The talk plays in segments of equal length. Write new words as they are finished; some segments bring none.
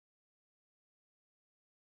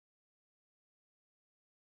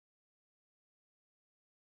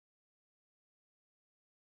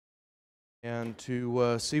and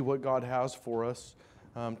to see what God has for us.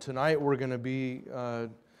 Tonight we're going to be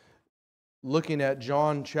looking at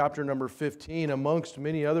John chapter number 15 amongst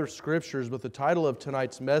many other scriptures, but the title of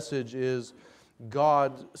tonight's message is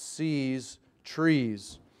God Sees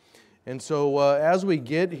Trees. And so as we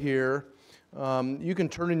get here, you can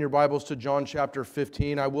turn in your Bibles to John chapter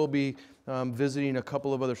 15. I will be visiting a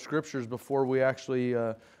couple of other scriptures before we actually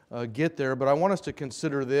get there, but I want us to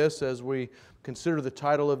consider this as we consider the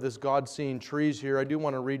title of this God Seeing Trees here. I do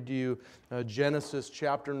want to read to you Genesis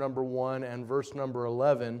chapter number 1 and verse number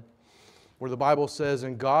 11, where the Bible says,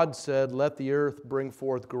 "And God said, Let the earth bring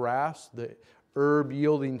forth grass, the herb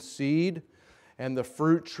yielding seed, and the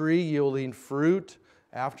fruit tree yielding fruit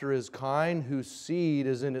after his kind, whose seed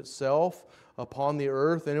is in itself upon the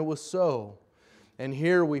earth. And it was so." And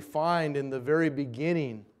here we find in the very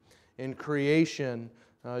beginning, in creation,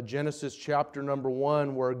 Genesis chapter number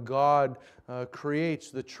 1, where God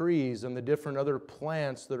creates the trees and the different other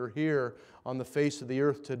plants that are here on the face of the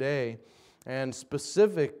earth today. And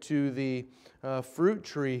specific to the fruit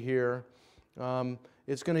tree here,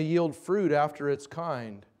 it's going to yield fruit after its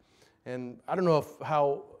kind. And I don't know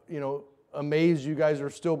how amazed you guys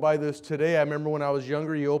are still by this today. I remember when I was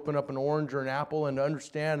younger, you open up an orange or an apple and to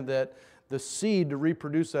understand that the seed to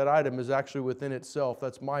reproduce that item is actually within itself.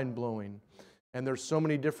 That's mind-blowing. And there's so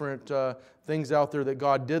many different things out there that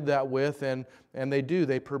God did that with, and they do.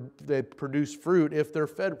 They produce fruit if they're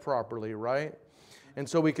fed properly, right? And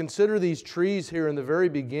so we consider these trees here in the very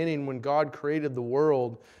beginning when God created the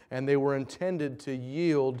world, and they were intended to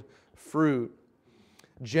yield fruit.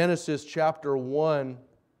 Genesis chapter 1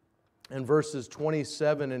 and verses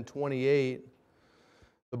 27 and 28,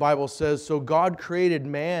 the Bible says, "So God created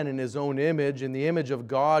man in His own image. In the image of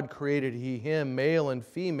God created He him, male and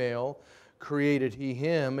female created He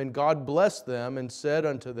him. And God blessed them and said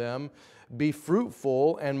unto them, Be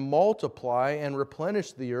fruitful and multiply and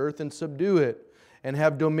replenish the earth and subdue it, and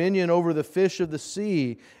have dominion over the fish of the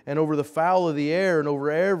sea and over the fowl of the air and over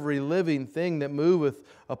every living thing that moveth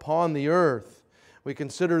upon the earth." We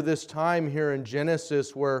consider this time here in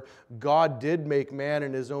Genesis where God did make man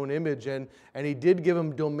in His own image, and He did give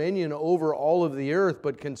him dominion over all of the earth.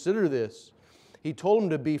 But consider this. He told him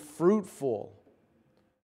to be fruitful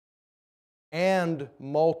and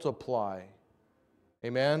multiply.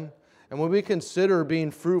 Amen? And when we consider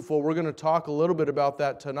being fruitful, we're going to talk a little bit about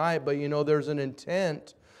that tonight, but there's an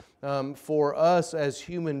intent for us as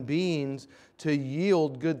human beings to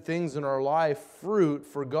yield good things in our life, fruit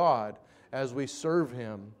for God as we serve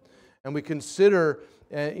Him. And we consider,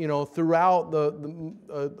 throughout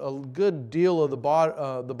a good deal of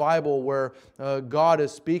the Bible where God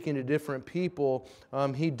is speaking to different people,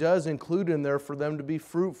 He does include in there for them to be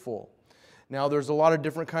fruitful. Now, there's a lot of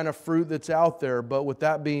different kind of fruit that's out there, but with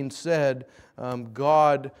that being said,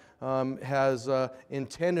 God has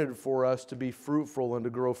intended for us to be fruitful and to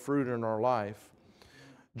grow fruit in our life.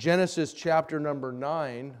 Genesis chapter number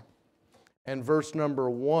 9 and verse number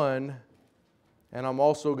 1, and I'm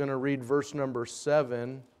also going to read verse number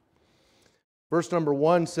 7. Verse number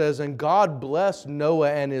 1 says, "And God blessed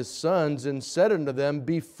Noah and his sons and said unto them,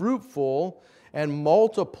 Be fruitful and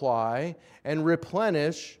multiply and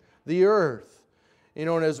replenish the earth." And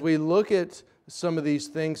as we look at some of these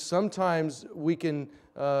things, sometimes we can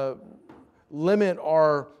limit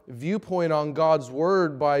our viewpoint on God's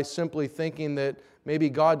Word by simply thinking that maybe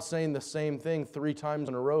God's saying the same thing 3 times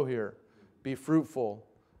in a row here. Be fruitful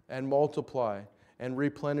and multiply and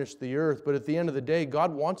replenish the earth. But at the end of the day,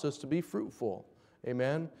 God wants us to be fruitful.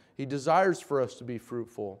 Amen? He desires for us to be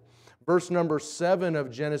fruitful. Verse number 7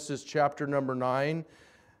 of Genesis chapter number 9,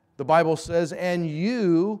 the Bible says, "And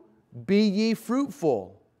you be ye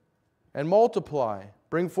fruitful and multiply,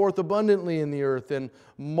 bring forth abundantly in the earth and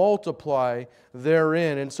multiply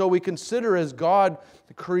therein." And so we consider as God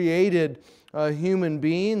created human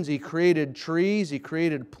beings, He created trees, He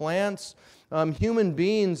created plants. Human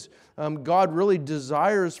beings, God really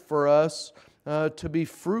desires for us to be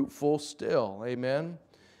fruitful still. Amen?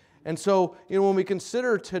 And so, when we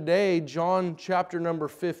consider today John chapter number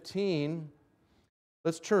 15,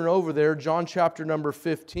 let's turn over there, John chapter number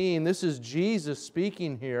 15. This is Jesus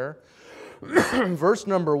speaking here. Verse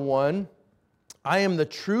number 1, "I am the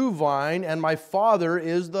true vine, and my Father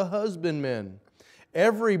is the husbandman.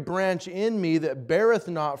 Every branch in me that beareth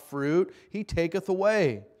not fruit, He taketh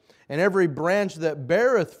away. And every branch that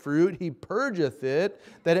beareth fruit, He purgeth it,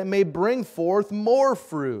 that it may bring forth more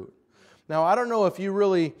fruit." Now, I don't know if you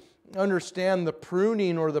really understand the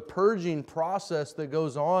pruning or the purging process that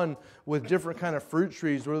goes on with different kind of fruit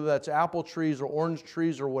trees, whether that's apple trees or orange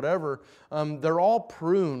trees or whatever, they're all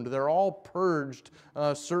pruned, they're all purged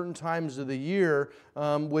certain times of the year,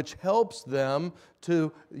 which helps them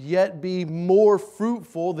to yet be more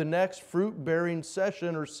fruitful the next fruit-bearing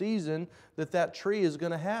session or season that tree is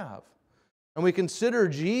going to have. And we consider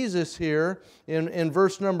Jesus here in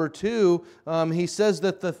verse number 2. He says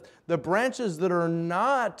that the branches that are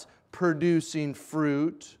not producing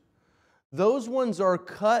fruit, those ones are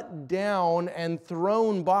cut down and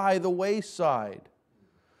thrown by the wayside.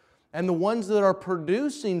 And the ones that are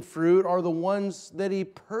producing fruit are the ones that He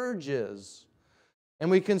purges. And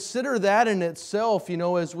we consider that in itself,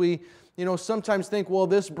 as we sometimes think, well,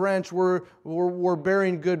 this branch we're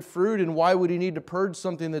bearing good fruit, and why would He need to purge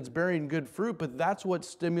something that's bearing good fruit? But that's what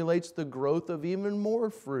stimulates the growth of even more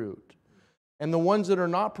fruit. And the ones that are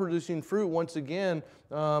not producing fruit, once again,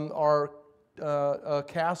 are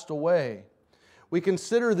cast away. We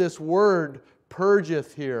consider this word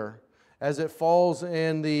purgeth here, as it falls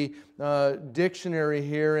in the dictionary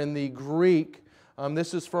here in the Greek.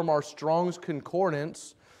 This is from our Strong's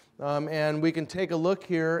Concordance. And we can take a look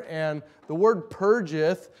here, and the word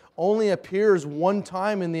purgeth only appears one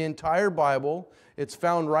time in the entire Bible. It's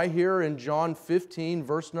found right here in John 15,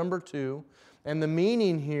 verse number 2. And the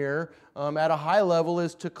meaning here, at a high level,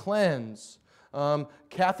 is to cleanse.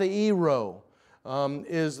 Katheiro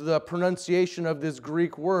is the pronunciation of this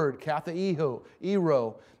Greek word,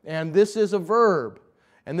 katheiro. And this is a verb.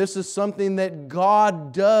 And this is something that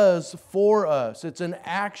God does for us. It's an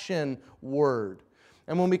action word.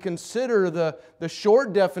 And when we consider the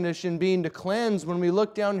short definition being to cleanse, when we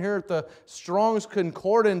look down here at the Strong's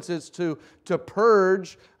Concordance, it's to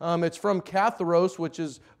purge. It's from katharos, which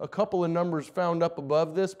is a couple of numbers found up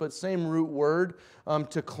above this, but same root word.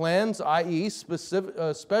 To cleanse, i.e.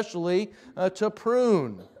 especially to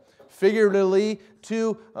prune. Figuratively,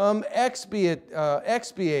 to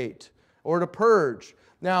expiate or to purge.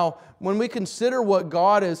 Now, when we consider what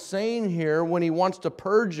God is saying here when He wants to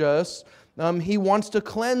purge us, He wants to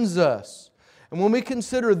cleanse us. And when we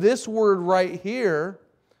consider this word right here,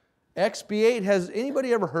 expiate, has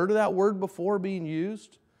anybody ever heard of that word before being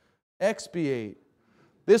used? Expiate.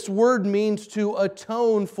 This word means to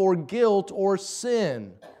atone for guilt or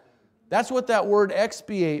sin. That's what that word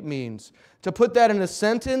expiate means. To put that in a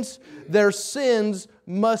sentence, their sins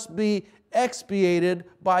must be expiated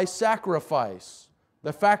by sacrifice.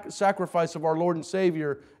 The sacrifice of our Lord and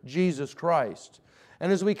Savior, Jesus Christ.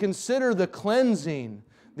 And as we consider the cleansing,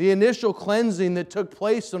 the initial cleansing that took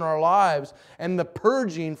place in our lives, and the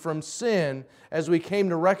purging from sin as we came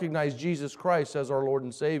to recognize Jesus Christ as our Lord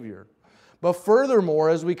and Savior. But furthermore,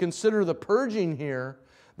 as we consider the purging here,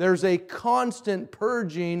 there's a constant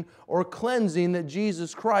purging or cleansing that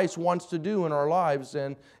Jesus Christ wants to do in our lives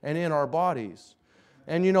and in our bodies.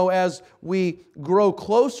 And as we grow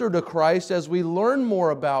closer to Christ, as we learn more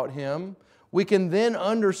about Him, we can then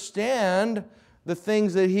understand the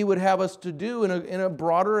things that He would have us to do in a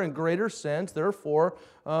broader and greater sense, therefore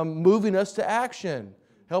moving us to action,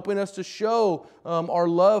 helping us to show our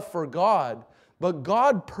love for God. But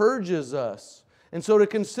God purges us. And so to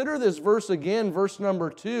consider this verse again, verse number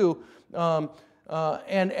 2,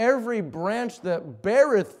 and every branch that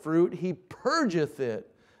beareth fruit, He purgeth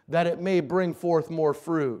it, that it may bring forth more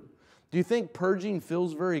fruit. Do you think purging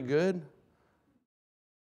feels very good?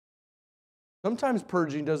 Sometimes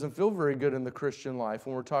purging doesn't feel very good in the Christian life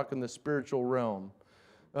when we're talking the spiritual realm.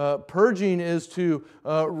 Purging is to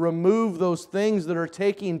remove those things that are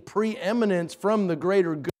taking preeminence from the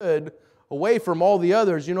greater good away from all the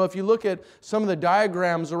others. If you look at some of the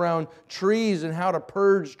diagrams around trees and how to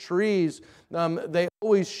purge trees, they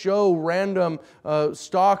always show random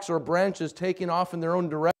stalks or branches taking off in their own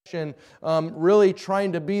direction, really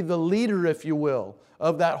trying to be the leader, if you will,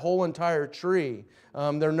 of that whole entire tree.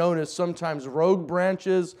 They're known as sometimes rogue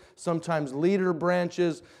branches, sometimes leader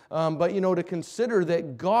branches. But to consider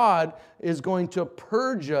that God is going to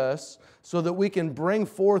purge us so that we can bring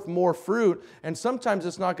forth more fruit. And sometimes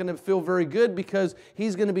it's not going to feel very good because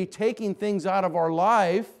He's going to be taking things out of our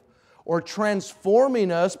life or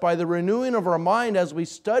transforming us by the renewing of our mind as we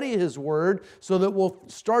study His Word so that we'll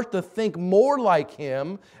start to think more like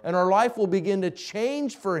Him and our life will begin to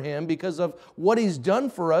change for Him because of what He's done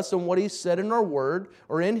for us and what He's said in our Word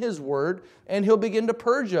or in His Word, and He'll begin to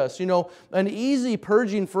purge us. An easy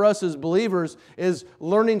purging for us as believers is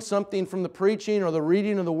learning something from the preaching or the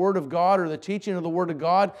reading of the Word of God or the teaching of the Word of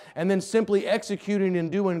God and then simply executing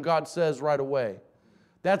and doing what God says right away.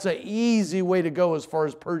 That's an easy way to go as far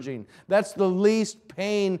as purging. That's the least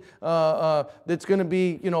pain that's going to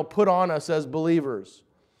be, put on us as believers.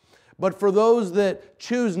 But for those that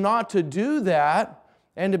choose not to do that,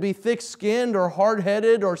 and to be thick-skinned or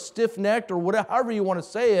hard-headed or stiff-necked or whatever, however you want to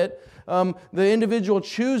say it, the individual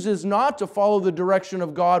chooses not to follow the direction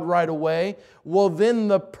of God right away, well, then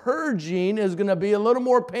the purging is going to be a little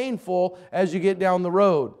more painful as you get down the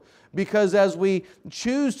road. Because as we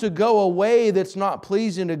choose to go a way that's not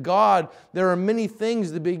pleasing to God, there are many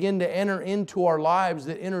things that begin to enter into our lives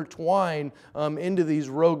that intertwine into these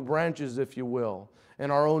rogue branches, if you will,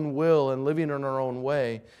 and our own will and living in our own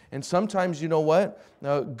way. And sometimes, you know what?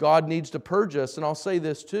 God needs to purge us. And I'll say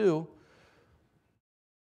this too.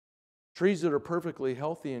 Trees that are perfectly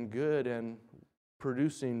healthy and good and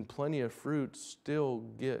producing plenty of fruit still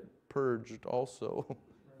get purged also.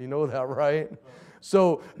 You know that, right?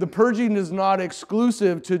 So the purging is not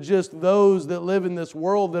exclusive to just those that live in this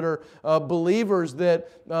world that are believers that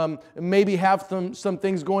maybe have some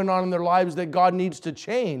things going on in their lives that God needs to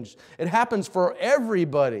change. It happens for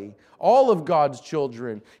everybody, all of God's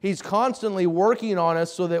children. He's constantly working on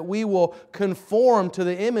us so that we will conform to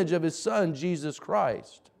the image of His Son, Jesus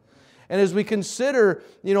Christ. And as we consider,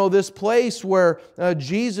 this place where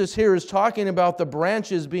Jesus here is talking about the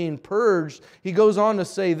branches being purged, He goes on to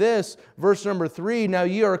say this, verse number 3, "Now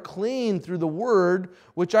ye are clean through the word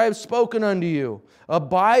which I have spoken unto you.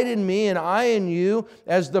 Abide in me, and I in you,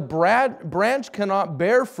 as the branch cannot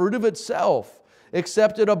bear fruit of itself,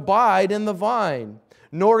 except it abide in the vine.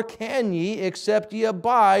 Nor can ye, except ye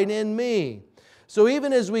abide in me." So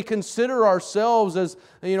even as we consider ourselves as,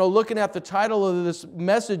 looking at the title of this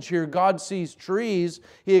message here, God Sees Trees,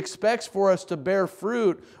 He expects for us to bear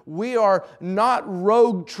fruit. We are not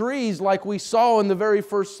rogue trees like we saw in the very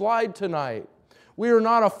first slide tonight. We are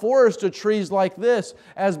not a forest of trees like this.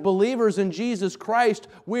 As believers in Jesus Christ,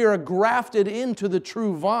 we are grafted into the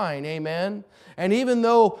true vine. Amen? And even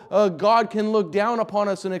though God can look down upon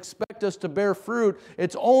us and expect us to bear fruit,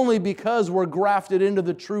 it's only because we're grafted into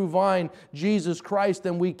the true vine, Jesus Christ,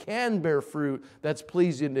 then we can bear fruit that's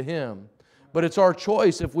pleasing to Him. But it's our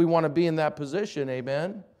choice if we want to be in that position.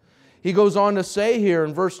 Amen? He goes on to say here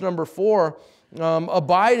in verse number 4,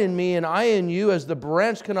 "Abide in me, and I in you, as the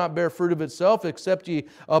branch cannot bear fruit of itself, except ye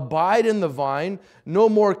abide in the vine. No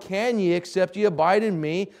more can ye, except ye abide in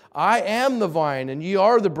me. I am the vine, and ye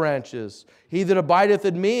are the branches. He that abideth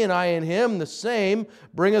in me, and I in him, the same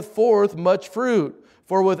bringeth forth much fruit.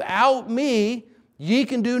 For without me ye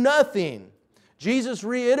can do nothing." Jesus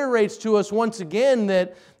reiterates to us once again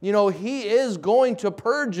that, He is going to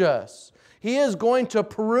purge us. He is going to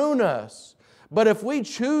prune us. But if we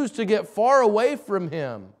choose to get far away from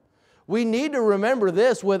Him, we need to remember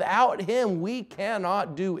this: without Him, we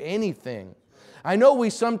cannot do anything. I know we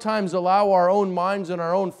sometimes allow our own minds and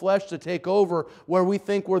our own flesh to take over where we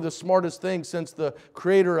think we're the smartest thing since the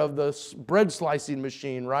creator of the bread slicing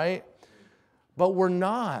machine, right? But we're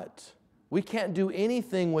not. We can't do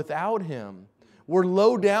anything without Him. We're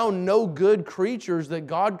low down, no good creatures that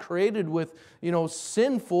God created with,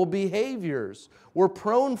 sinful behaviors. We're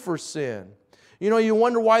prone for sin. You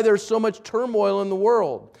wonder why there's so much turmoil in the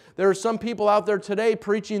world. There are some people out there today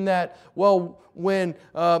preaching that, when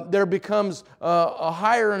there becomes a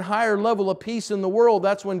higher and higher level of peace in the world,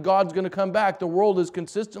 that's when God's going to come back. The world is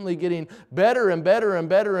consistently getting better and better and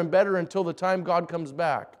better and better until the time God comes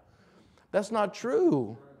back. That's not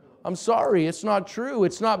true. I'm sorry, it's not true.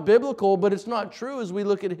 It's not biblical, but it's not true as we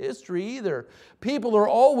look at history either. People are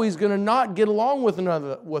always going to not get along with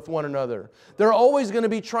one another. They're always going to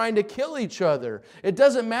be trying to kill each other. It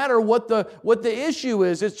doesn't matter what the issue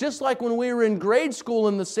is. It's just like when we were in grade school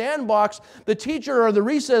in the sandbox, the teacher or the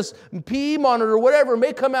recess PE monitor or whatever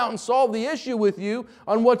may come out and solve the issue with you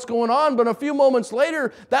on what's going on, but a few moments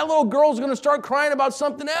later, that little girl's going to start crying about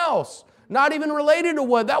something else, not even related to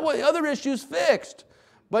what other issue's fixed.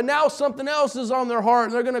 But now something else is on their heart,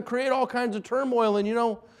 and they're going to create all kinds of turmoil.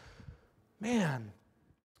 And man,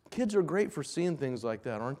 kids are great for seeing things like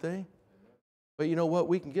that, aren't they? But you know what?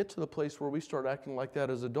 We can get to the place where we start acting like that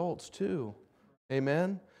as adults too.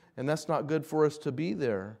 Amen? And that's not good for us to be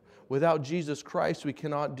there. Without Jesus Christ, we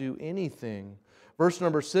cannot do anything. Verse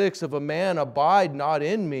number 6, "If a man abide not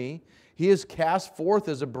in me, he is cast forth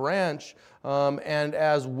as a branch and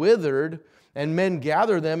as withered, and men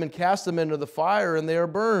gather them and cast them into the fire, and they are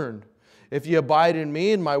burned. If ye abide in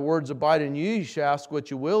me, and my words abide in you, ye shall ask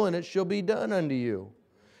what you will, and it shall be done unto you.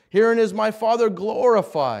 Herein is my Father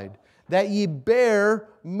glorified, that ye bear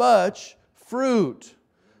much fruit."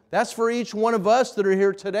 That's for each one of us that are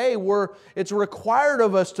here today. It's required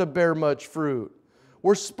of us to bear much fruit.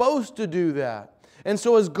 We're supposed to do that. And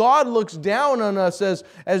so as God looks down on us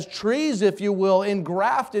as trees, if you will,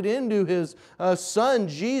 engrafted into His Son,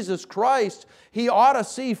 Jesus Christ, He ought to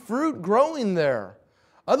see fruit growing there.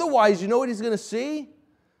 Otherwise, you know what he's going to see?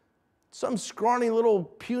 Some scrawny little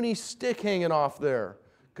puny stick hanging off there,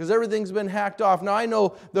 because everything's been hacked off. Now, I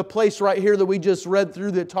know the place right here that we just read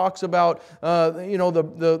through that talks about,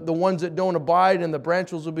 the ones that don't abide and the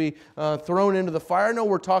branches will be thrown into the fire. I know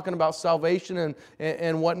we're talking about salvation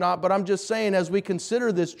and whatnot, but I'm just saying, as we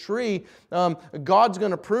consider this tree, God's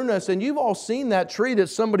going to prune us. And you've all seen that tree that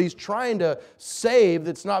somebody's trying to save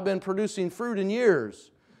that's not been producing fruit in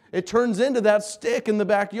years. It turns into that stick in the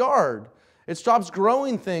backyard. It stops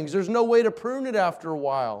growing things. There's no way to prune it after a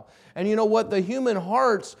while. And you know what? The human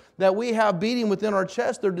hearts that we have beating within our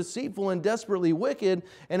chest, they're deceitful and desperately wicked.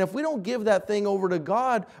 And if we don't give that thing over to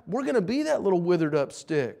God, we're going to be that little withered up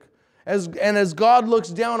stick. As God looks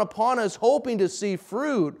down upon us, hoping to see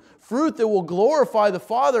fruit that will glorify the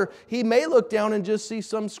Father, He may look down and just see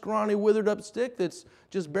some scrawny, withered up stick that's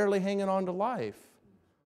just barely hanging on to life.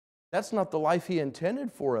 That's not the life He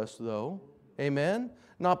intended for us, though. Amen?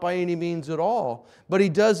 Not by any means at all. But He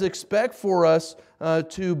does expect for us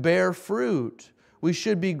to bear fruit. We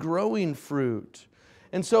should be growing fruit.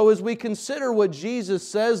 And so as we consider what Jesus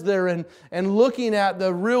says there and looking at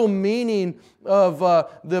the real meaning of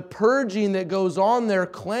the purging that goes on there,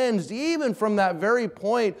 cleansed even from that very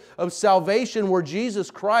point of salvation where Jesus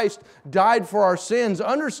Christ died for our sins,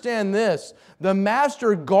 understand this: the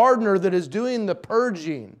master gardener that is doing the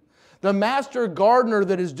purging, the master gardener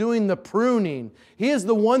that is doing the pruning, He is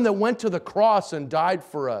the one that went to the cross and died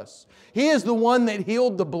for us. He is the one that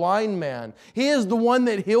healed the blind man. He is the one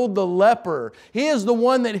that healed the leper. He is the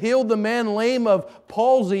one that healed the man lame of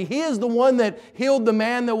palsy. He is the one that healed the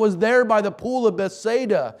man that was there by the pool of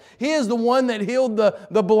Bethsaida. He is the one that healed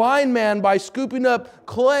the blind man by scooping up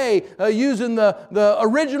clay, using the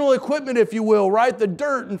original equipment, if you will, right? The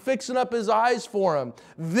dirt, and fixing up his eyes for him.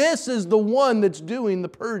 This is the one that's doing the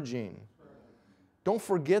purging. Don't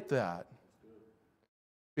forget that.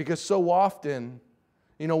 Because so often,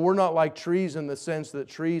 we're not like trees in the sense that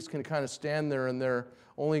trees can kind of stand there and they're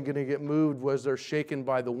only going to get moved as they're shaken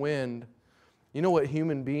by the wind. You know what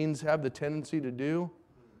human beings have the tendency to do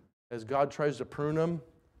as God tries to prune them?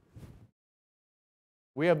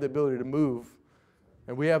 We have the ability to move,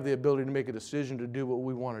 and we have the ability to make a decision to do what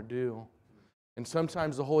we want to do. And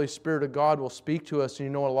sometimes the Holy Spirit of God will speak to us,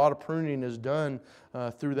 and a lot of pruning is done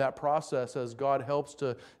through that process as God helps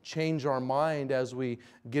to change our mind as we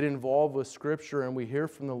get involved with Scripture and we hear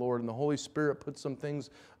from the Lord, and the Holy Spirit puts some things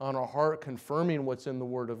on our heart confirming what's in the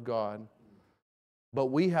Word of God. But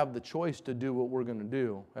we have the choice to do what we're going to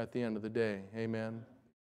do at the end of the day. Amen?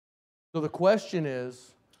 So the question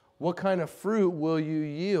is, what kind of fruit will you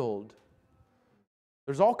yield?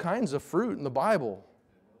 There's all kinds of fruit in the Bible.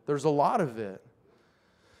 There's a lot of it.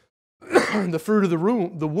 The fruit of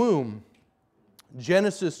the womb.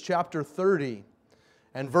 Genesis chapter 30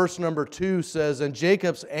 and verse number 2 says, "And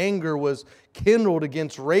Jacob's anger was kindled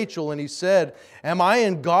against Rachel, and he said, Am I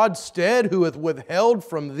in God's stead who hath withheld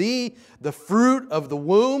from thee the fruit of the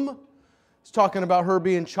womb?" He's talking about her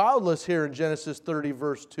being childless here in Genesis 30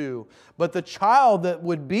 verse 2. But the child that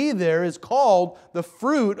would be there is called the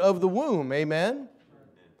fruit of the womb. Amen?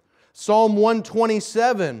 Psalm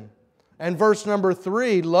 127 and verse number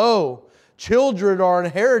 3, "Lo, children are an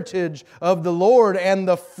heritage of the Lord, and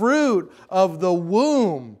the fruit of the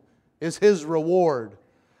womb is His reward."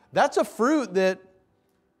 That's a fruit that,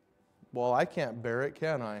 I can't bear it,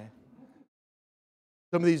 can I?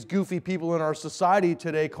 Some of these goofy people in our society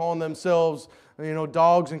today calling themselves,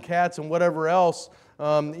 dogs and cats and whatever else.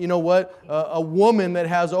 You know what? A woman that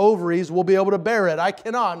has ovaries will be able to bear it. I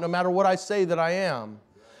cannot, no matter what I say that I am.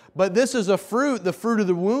 But this is a fruit, the fruit of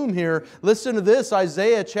the womb here. Listen to this,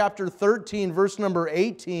 Isaiah chapter 13, verse number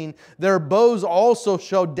 18. "Their bows also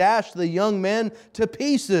shall dash the young men to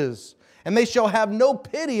pieces, and they shall have no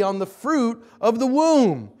pity on the fruit of the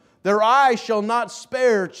womb. Their eyes shall not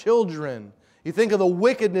spare children." You think of the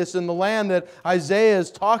wickedness in the land that Isaiah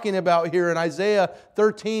is talking about here in Isaiah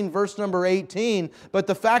 13, verse number 18. But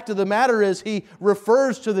the fact of the matter is, he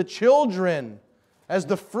refers to the children as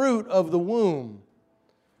the fruit of the womb.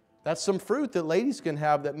 That's some fruit that ladies can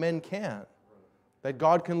have that men can't. That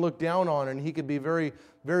God can look down on, and He could be very,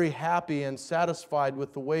 very happy and satisfied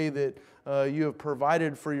with the way that you have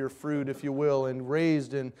provided for your fruit, if you will, and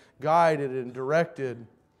raised and guided and directed.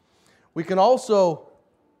 We can also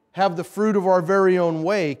have the fruit of our very own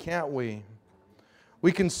way, can't we?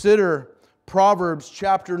 We consider Proverbs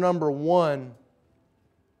chapter number 1,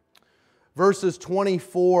 verses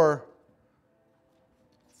 24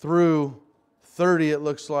 through 30, it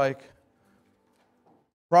looks like.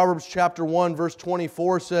 Proverbs chapter 1, verse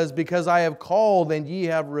 24 says, "Because I have called and ye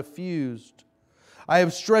have refused. I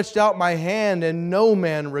have stretched out my hand and no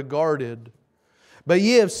man regarded. But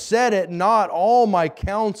ye have set at naught all my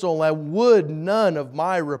counsel, and would none of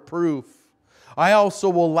my reproof. I also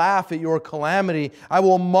will laugh at your calamity. I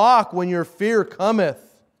will mock when your fear cometh.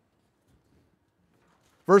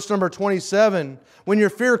 Verse number 27, when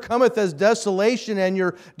your fear cometh as desolation, and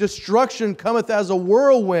your destruction cometh as a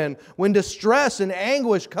whirlwind, when distress and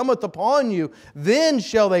anguish cometh upon you, then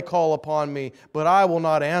shall they call upon me, but I will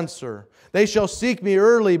not answer. They shall seek me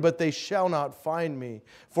early, but they shall not find me,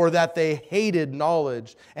 for that they hated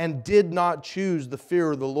knowledge, and did not choose the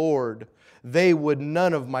fear of the Lord. They would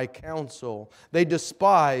none of my counsel. They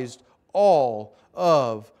despised all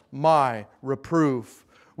of my reproof.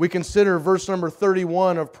 We consider verse number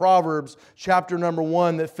 31 of Proverbs, chapter number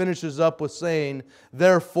 1, that finishes up with saying,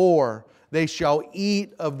 therefore they shall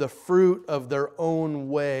eat of the fruit of their own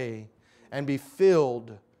way, and be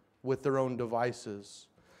filled with their own devices.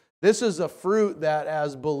 This is a fruit that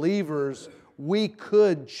as believers we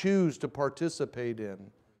could choose to participate in.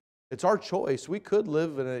 It's our choice. We could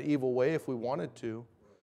live in an evil way if we wanted to.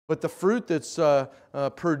 But the fruit that's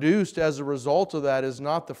produced as a result of that is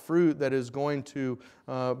not the fruit that is going to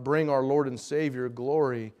bring our Lord and Savior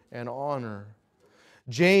glory and honor.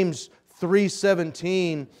 James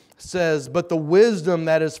 3:17 says, but the wisdom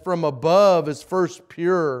that is from above is first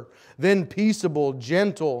pure, then peaceable,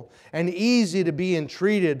 gentle, and easy to be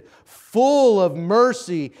entreated, full of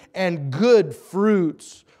mercy and good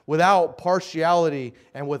fruits, without partiality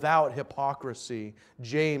and without hypocrisy.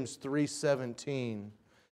 James 3:17.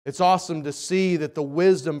 It's awesome to see that the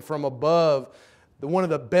wisdom from above, one of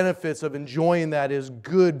the benefits of enjoying that is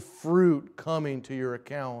good fruit coming to your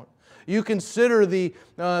account. You consider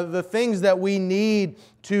the things that we need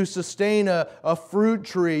to sustain a fruit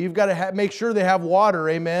tree. You've got to make sure they have water,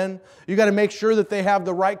 amen? You've got to make sure that they have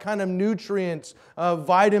the right kind of nutrients,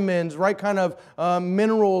 vitamins, right kind of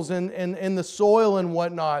minerals in the soil and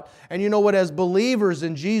whatnot. And you know what? As believers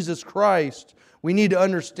in Jesus Christ, we need to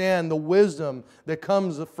understand the wisdom that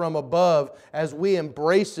comes from above. As we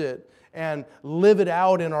embrace it and live it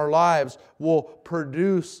out in our lives, will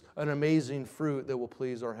produce an amazing fruit that will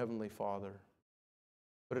please our Heavenly Father.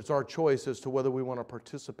 But it's our choice as to whether we want to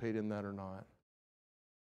participate in that or not.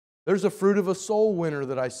 There's a fruit of a soul winner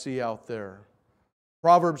that I see out there.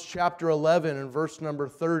 Proverbs chapter 11 and verse number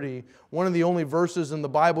 30, one of the only verses in the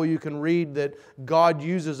Bible you can read that God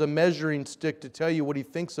uses a measuring stick to tell you what He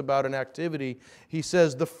thinks about an activity. He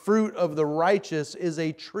says, the fruit of the righteous is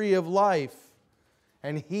a tree of life,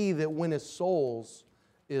 and he that winneth souls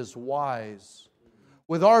is wise.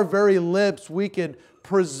 With our very lips, we could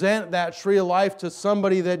present that tree of life to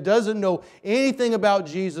somebody that doesn't know anything about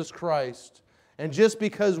Jesus Christ. And just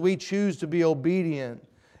because we choose to be obedient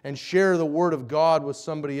and share the Word of God with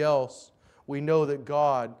somebody else, we know that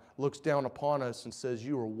God looks down upon us and says,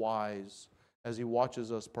 you are wise, as He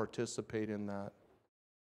watches us participate in that.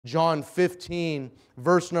 John 15,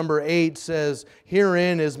 verse number 8 says,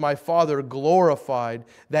 herein is my Father glorified,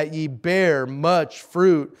 that ye bear much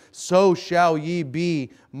fruit, so shall ye be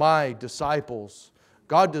my disciples.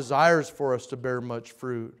 God desires for us to bear much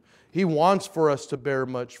fruit. He wants for us to bear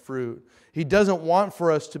much fruit. He doesn't want for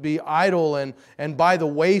us to be idle and by the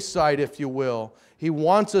wayside, if you will. He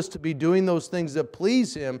wants us to be doing those things that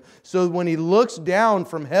please Him, so that when He looks down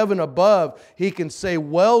from heaven above, He can say,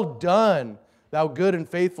 well done, thou good and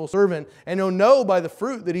faithful servant, and He'll know by the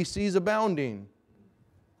fruit that He sees abounding.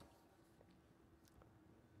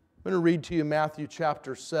 I'm going to read to you Matthew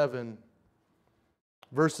chapter 7,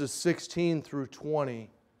 verses 16 through 20.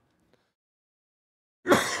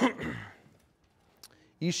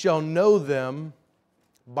 Ye shall know them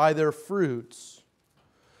by their fruits.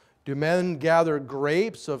 Do men gather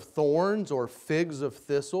grapes of thorns or figs of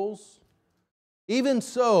thistles? Even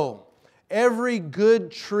so, every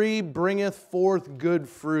good tree bringeth forth good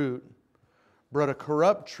fruit, but a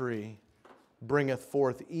corrupt tree bringeth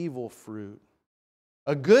forth evil fruit.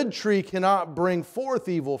 A good tree cannot bring forth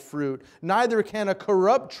evil fruit, neither can a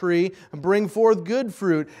corrupt tree bring forth good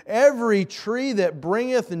fruit. Every tree that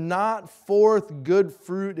bringeth not forth good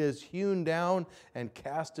fruit is hewn down and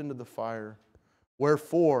cast into the fire.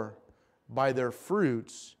 Wherefore, by their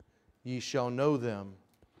fruits ye shall know them.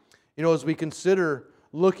 You know, as we consider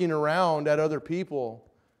looking around at other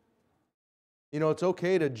people, you know, it's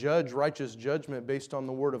okay to judge righteous judgment based on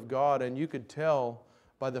the Word of God, and you could tell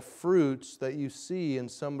by the fruits that you see in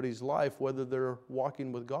somebody's life whether they're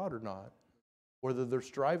walking with God or not, whether they're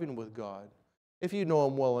striving with God. If you know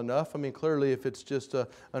them well enough. I mean, clearly if it's just an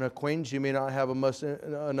acquaintance, you may not have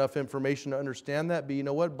enough information to understand that. But you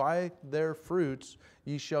know what? By their fruits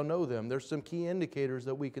ye shall know them. There's some key indicators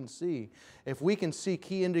that we can see. If we can see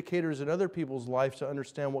key indicators in other people's lives to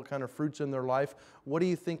understand what kind of fruits in their life, what do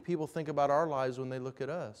you think people think about our lives when they look at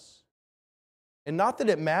us? And not that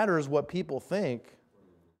it matters what people think.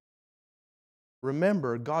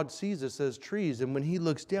 Remember, God sees us as trees, and when He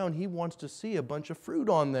looks down, He wants to see a bunch of fruit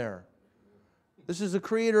on there. This is the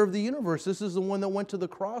creator of the universe. This is the one that went to the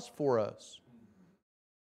cross for us.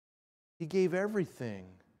 He gave everything.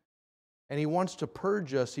 And He wants to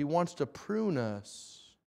purge us. He wants to prune us.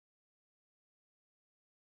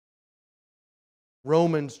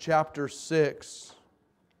 Romans chapter 6,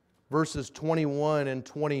 verses 21 and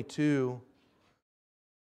 22.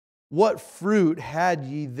 What fruit had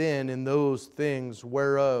ye then in those things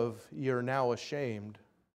whereof ye are now ashamed?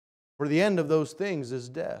 For the end of those things is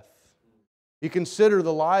death. You consider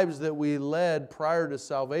the lives that we led prior to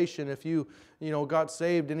salvation. If you got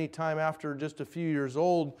saved any time after just a few years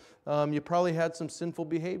old, you probably had some sinful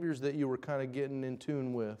behaviors that you were kind of getting in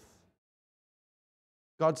tune with.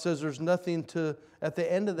 God says there's nothing at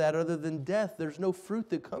the end of that other than death. There's no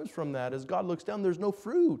fruit that comes from that. As God looks down, there's no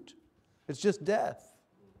fruit. It's just death.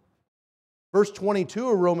 Verse 22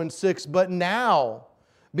 of Romans 6, but now,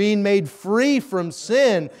 being made free from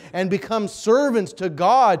sin and become servants to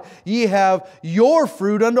God, ye have your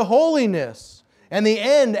fruit unto holiness, and the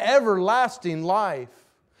end everlasting life.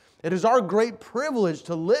 It is our great privilege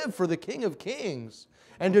to live for the King of Kings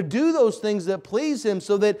and to do those things that please Him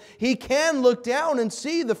so that He can look down and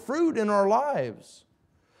see the fruit in our lives.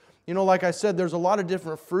 Like I said, there's a lot of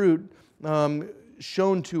different fruit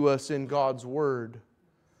shown to us in God's Word.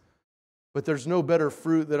 But there's no better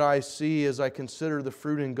fruit that I see as I consider the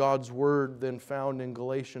fruit in God's Word than found in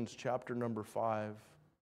Galatians chapter number 5.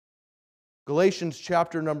 Galatians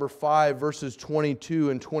chapter number 5, verses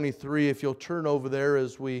 22 and 23. If you'll turn over there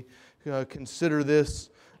as we consider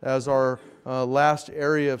this as our last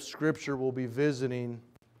area of Scripture we'll be visiting.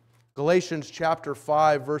 Galatians chapter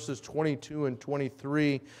 5, verses 22 and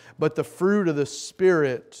 23. But the fruit of the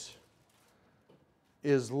Spirit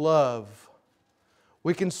is love.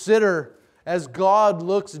 We consider as God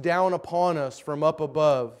looks down upon us from up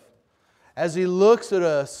above, as He looks at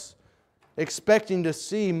us expecting to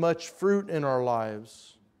see much fruit in our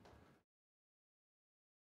lives,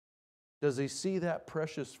 does He see that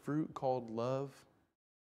precious fruit called love?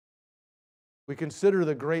 We consider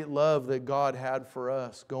the great love that God had for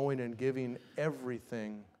us, going and giving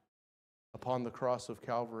everything upon the cross of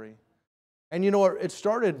Calvary. And you know what? It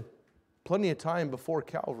started plenty of time before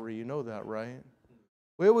Calvary. You know that, right?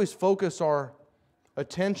 We always focus our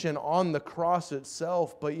attention on the cross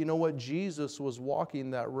itself, but you know what? Jesus was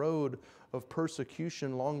walking that road of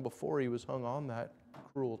persecution long before He was hung on that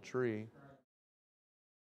cruel tree.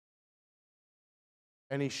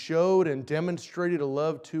 And He showed and demonstrated a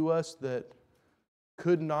love to us that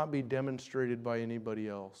could not be demonstrated by anybody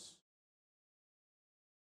else.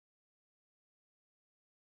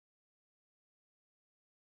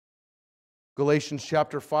 Galatians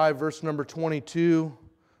chapter 5, verse number 22.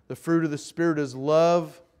 The fruit of the Spirit is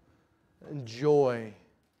love and joy.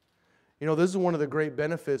 This is one of the great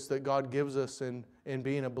benefits that God gives us in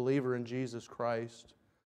being a believer in Jesus Christ.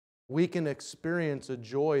 We can experience a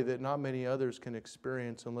joy that not many others can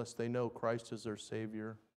experience unless they know Christ is their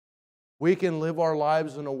Savior. We can live our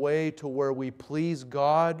lives in a way to where we please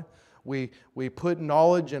God. We put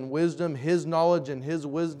knowledge and wisdom, His knowledge and His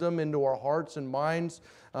wisdom into our hearts and minds.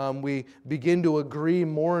 We begin to agree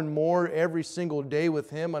more and more every single day with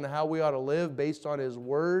Him on how we ought to live based on His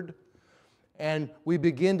Word. And we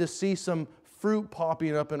begin to see some fruit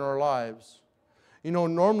popping up in our lives.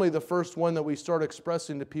 Normally the first one that we start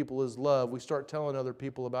expressing to people is love. We start telling other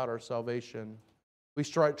people about our salvation. We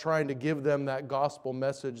start trying to give them that gospel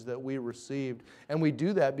message that we received. And we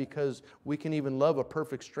do that because we can even love a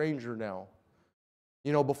perfect stranger now.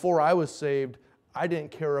 Before I was saved, I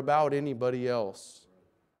didn't care about anybody else.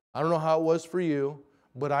 I don't know how it was for you,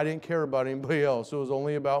 but I didn't care about anybody else. It was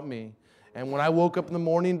only about me. And when I woke up in the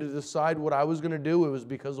morning to decide what I was going to do, it was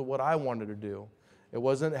because of what I wanted to do.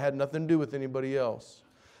 It had nothing to do with anybody else.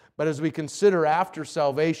 But as we consider after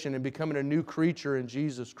salvation and becoming a new creature in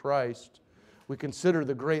Jesus Christ, we consider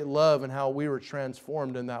the great love and how we were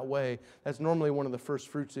transformed in that way. That's normally one of the first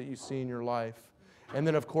fruits that you see in your life. And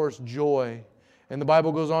then, of course, joy. And the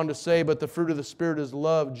Bible goes on to say, but the fruit of the Spirit is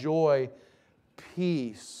love, joy,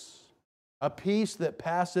 peace. A peace that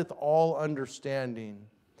passeth all understanding.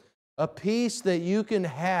 A peace that you can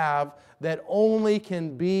have that only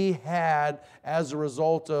can be had as a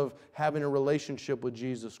result of having a relationship with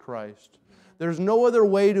Jesus Christ. There's no other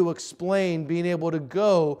way to explain being able to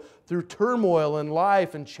go through turmoil in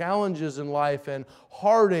life and challenges in life and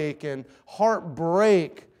heartache and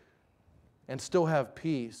heartbreak and still have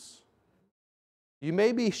peace. You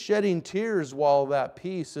may be shedding tears while that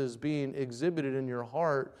peace is being exhibited in your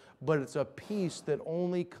heart, but it's a peace that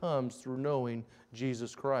only comes through knowing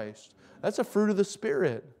Jesus Christ. That's a fruit of the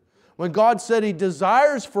Spirit. When God said He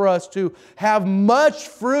desires for us to have much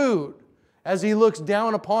fruit as He looks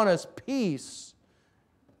down upon us, peace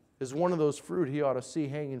is one of those fruit He ought to see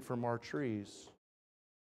hanging from our trees.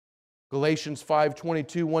 Galatians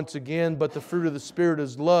 5:22, once again, but the fruit of the Spirit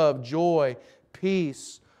is love, joy,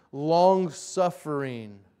 peace,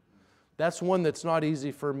 long-suffering. That's one that's not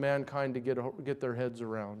easy for mankind to get their heads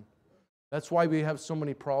around. That's why we have so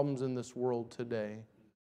many problems in this world today.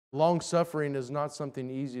 Long-suffering is not something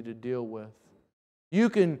easy to deal with. You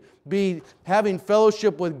can be having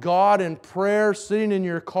fellowship with God in prayer, sitting in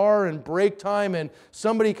your car in break time, and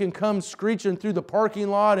somebody can come screeching through the parking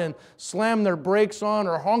lot and slam their brakes on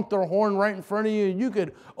or honk their horn right in front of you. You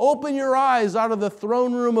could open your eyes out of the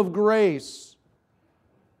throne room of grace.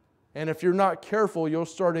 And if you're not careful, you'll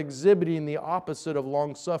start exhibiting the opposite of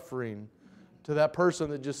long-suffering to that person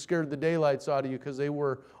that just scared the daylights out of you because they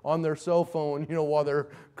were on their cell phone, while they're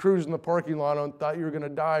cruising the parking lot and thought you were going to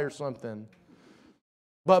die or something.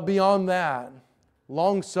 But beyond that,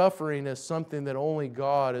 long-suffering is something that only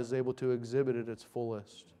God is able to exhibit at its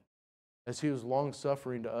fullest. As He was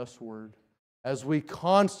long-suffering to usward, as we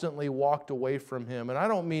constantly walked away from Him. And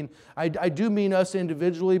I do mean us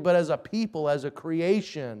individually, but as a people, as a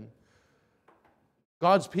creation,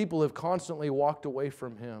 God's people have constantly walked away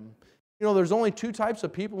from Him. There's only two types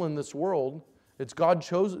of people in this world. It's God's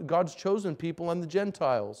chosen people and the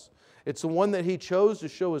Gentiles. It's the one that He chose to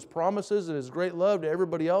show His promises and His great love to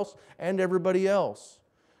everybody else and everybody else.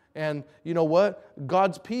 And you know what?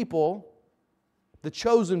 God's people, the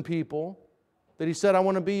chosen people, that He said, I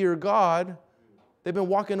want to be your God, they've been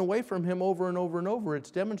walking away from Him over and over and over. It's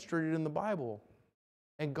demonstrated in the Bible.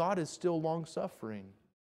 And God is still long-suffering.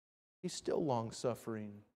 He's still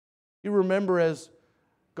long-suffering. You remember as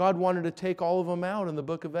God wanted to take all of them out in the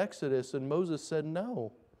book of Exodus, and Moses said,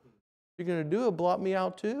 no. If you're going to do it, blot me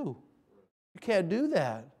out too. You can't do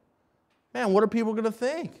that. Man, what are people going to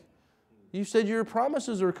think? You said your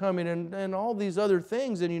promises are coming and all these other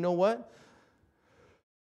things, and you know what?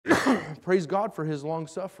 Praise God for His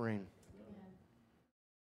long-suffering.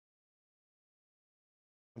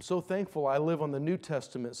 I'm so thankful I live on the New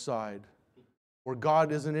Testament side, where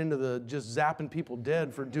God isn't into the just zapping people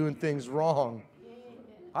dead for doing things wrong.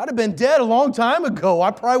 I'd have been dead a long time ago. I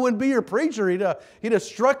probably wouldn't be your preacher. He'd have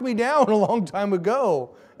struck me down a long time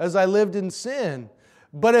ago as I lived in sin.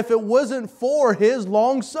 But if it wasn't for His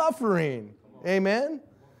long-suffering, amen?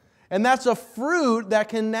 And that's a fruit that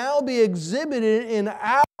can now be exhibited in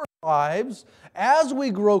our lives as we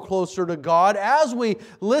grow closer to God, as we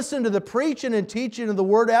listen to the preaching and teaching of the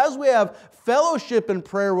Word, as we have fellowship and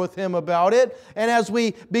prayer with Him about it, and as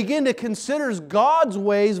we begin to consider God's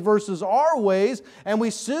ways versus our ways, and we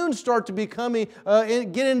soon start to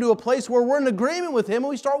get into a place where we're in agreement with Him and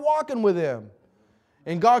we start walking with Him.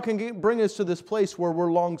 And God can bring us to this place where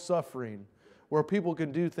we're long-suffering, where people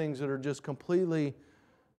can do things that are just completely...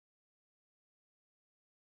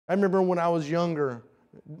 I remember when I was younger,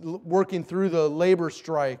 working through the labor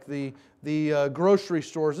strike, the grocery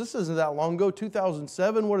stores. This isn't that long ago,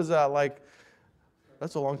 2007. What is that, like?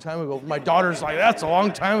 That's a long time ago. My daughter's like, that's a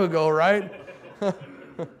long time ago, right? A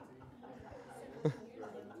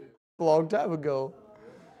long time ago.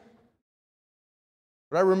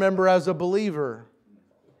 But I remember as a believer,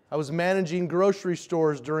 I was managing grocery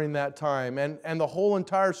stores during that time, and the whole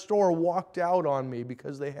entire store walked out on me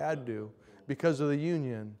because they had to, because of the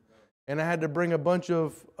union. And I had to bring a bunch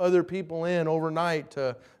of other people in overnight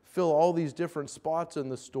to fill all these different spots in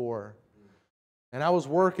the store. And I was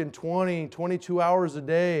working 20, 22 hours a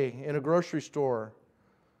day in a grocery store.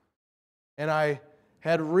 And I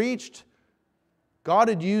had God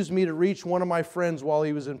had used me to reach one of my friends while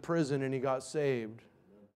he was in prison and he got saved.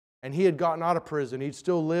 And he had gotten out of prison. He'd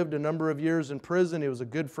still lived a number of years in prison. He was a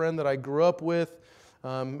good friend that I grew up with.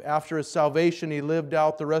 After his salvation, he lived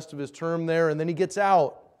out the rest of his term there, and then he gets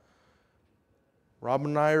out. Rob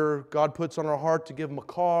and I God puts on our heart to give him a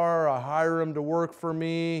car. I hire him to work for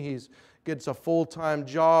me. He gets a full-time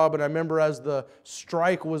job. And I remember as the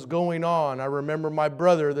strike was going on, I remember my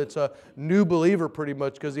brother that's a new believer pretty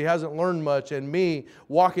much because he hasn't learned much, and me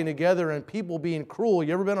walking together and people being cruel.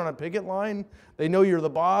 You ever been on a picket line? They know you're the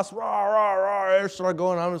boss. Rah, rah, rah. They start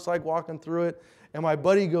going. I'm just like walking through it. And my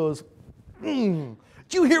buddy goes, did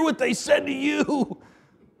you hear what they said to you?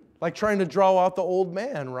 Like trying to draw out the old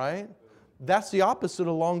man, right? That's the opposite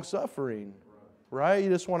of long-suffering, right? You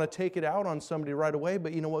just want to take it out on somebody right away,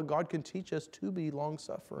 but you know what? God can teach us to be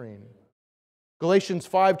long-suffering. Galatians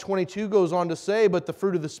 5:22 goes on to say, but the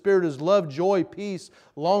fruit of the Spirit is love, joy, peace,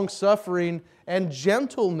 long-suffering, and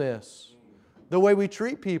gentleness. The way we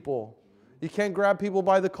treat people. You can't grab people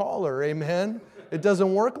by the collar, amen? It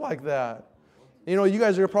doesn't work like that. You know, you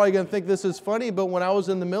guys are probably going to think this is funny, but when I was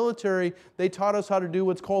in the military, they taught us how to do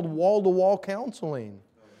what's called wall-to-wall counseling.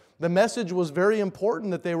 The message was very important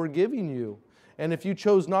that they were giving you. And if you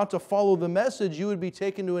chose not to follow the message, you would be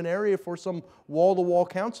taken to an area for some wall-to-wall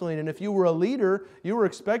counseling. And if you were a leader, you were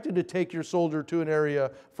expected to take your soldier to an area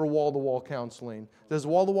for wall-to-wall counseling. Does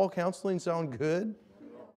wall-to-wall counseling sound good?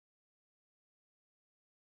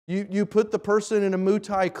 You put the person in a Muay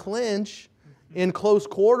Thai clinch in close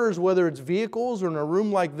quarters, whether it's vehicles or in a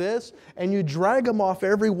room like this, and you drag them off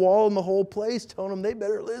every wall in the whole place, telling them they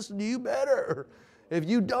better listen to you better. If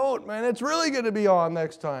you don't, man, it's really going to be on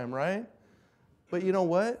next time, right? But you know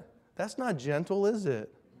what? That's not gentle, is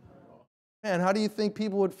it? Man, how do you think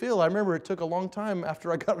people would feel? I remember it took a long time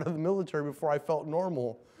after I got out of the military before I felt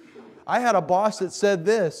normal. I had a boss that said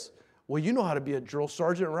this, well, you know how to be a drill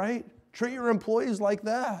sergeant, right? Treat your employees like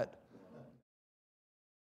that.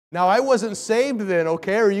 Now, I wasn't saved then,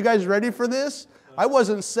 okay? Are you guys ready for this? I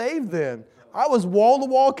wasn't saved then. I was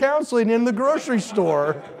wall-to-wall counseling in the grocery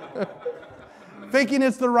store, thinking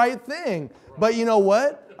it's the right thing. But you know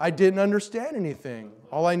what? I didn't understand anything.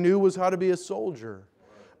 All I knew was how to be a soldier.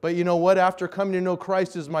 But you know what? After coming to know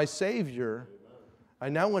Christ as my Savior, I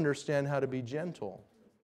now understand how to be gentle.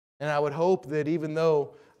 And I would hope that even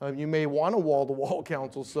though you may want to wall-to-wall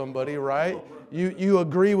counsel somebody, right? You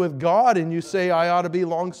agree with God and you say, I ought to be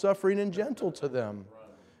long-suffering and gentle to them.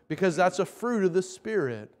 Because that's a fruit of the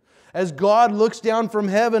Spirit. As God looks down from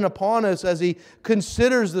heaven upon us, as He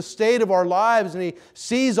considers the state of our lives and He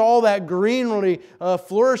sees all that greenery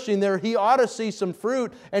flourishing there, He ought to see some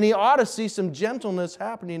fruit and He ought to see some gentleness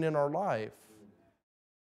happening in our life.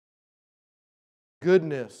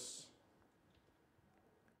 Goodness.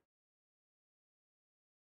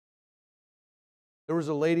 There was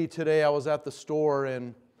a lady today, I was at the store,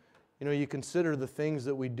 and you know, you consider the things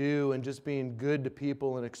that we do and just being good to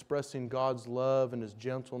people and expressing God's love and His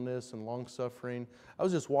gentleness and long-suffering. I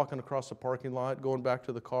was just walking across the parking lot, going back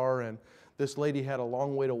to the car, and this lady had a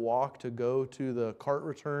long way to walk to go to the cart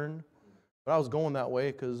return. But I was going that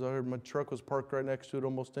way because my truck was parked right next to it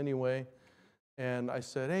almost anyway. And I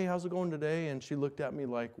said, hey, how's it going today? And she looked at me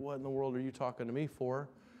like, what in the world are you talking to me for?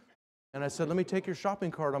 And I said, let me take your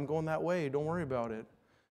shopping cart. I'm going that way. Don't worry about it.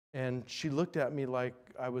 And she looked at me like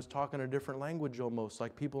I was talking a different language almost,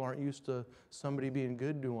 like people aren't used to somebody being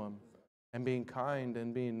good to them and being kind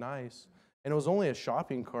and being nice. And it was only a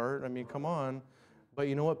shopping cart. I mean, come on. But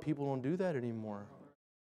you know what? People don't do that anymore.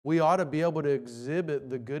 We ought to be able to exhibit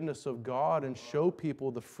the goodness of God and show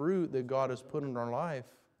people the fruit that God has put in our life.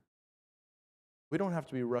 We don't have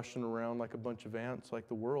to be rushing around like a bunch of ants like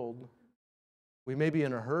the world. We may be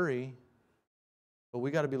in a hurry, but we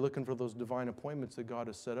got to be looking for those divine appointments that God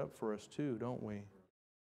has set up for us too, don't we?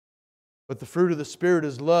 But the fruit of the Spirit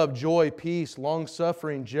is love, joy, peace,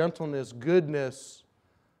 long-suffering, gentleness, goodness,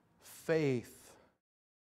 faith.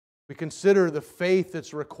 We consider the faith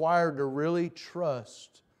that's required to really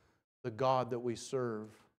trust the God that we serve.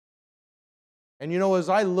 And you know, as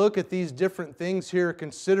I look at these different things here,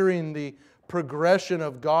 considering the progression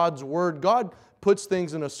of God's Word, God puts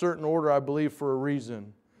things in a certain order, I believe, for a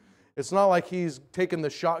reason. It's not like He's taken the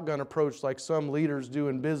shotgun approach like some leaders do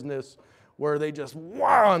in business, where they just,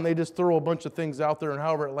 wow, and they just throw a bunch of things out there, and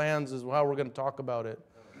however it lands is how we're going to talk about it.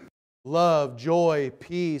 Love, joy,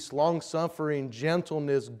 peace, long-suffering,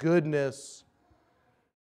 gentleness, goodness.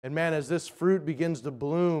 And man, as this fruit begins to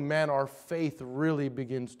bloom, man, our faith really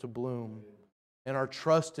begins to bloom. And our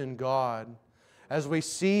trust in God, as we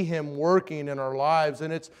see Him working in our lives.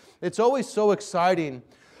 And it's always so exciting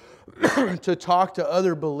to talk to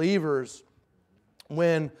other believers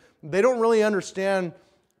when they don't really understand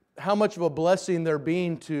how much of a blessing they're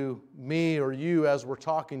being to me or you as we're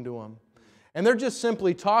talking to them. And they're just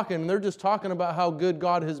simply talking, and they're just talking about how good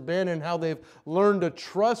God has been and how they've learned to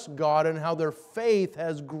trust God and how their faith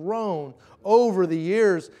has grown over the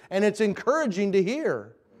years. And it's encouraging to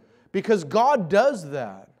hear because God does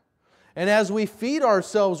that. And as we feed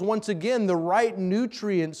ourselves, once again, the right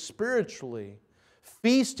nutrients spiritually,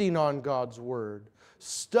 feasting on God's Word,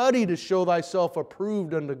 study to show thyself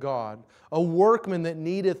approved unto God, a workman that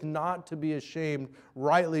needeth not to be ashamed,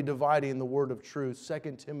 rightly dividing the word of truth.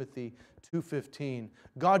 2 Timothy 2:15.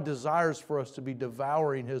 God desires for us to be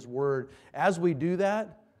devouring His Word. As we do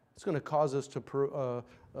that, It's going to cause us to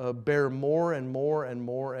bear more and more and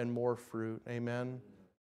more and more fruit. Amen.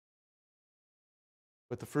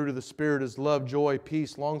 But the fruit of the Spirit is love, joy,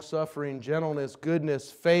 peace, long-suffering, gentleness,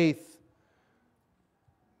 goodness, faith,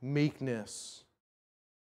 meekness.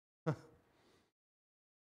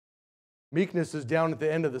 Meekness is down at the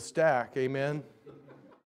end of the stack, amen?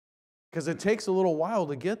 Because it takes a little while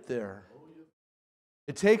to get there.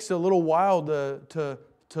 It takes a little while to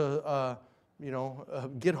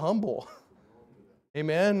get humble.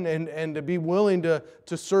 Amen? And to be willing to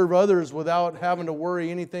serve others without having to worry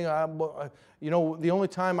anything. The only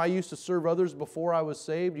time I used to serve others before I was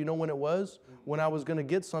saved, you know when it was? When I was going to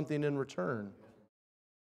get something in return.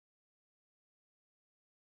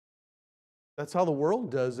 That's how the world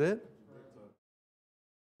does it.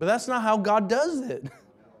 But that's not how God does it.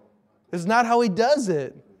 It's not how He does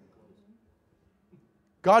it.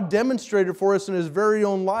 God demonstrated for us in His very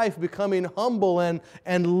own life, becoming humble and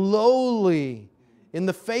lowly in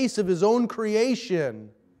the face of His own creation.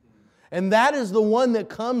 And that is the one that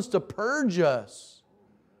comes to purge us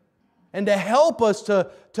and to help us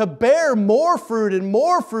to bear more fruit and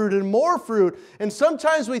more fruit and more fruit. And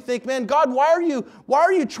sometimes we think, man, God, why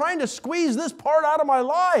are you trying to squeeze this part out of my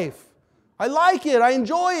life? I like it, I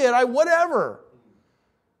enjoy it, whatever.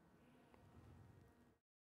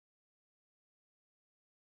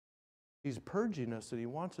 He's purging us and He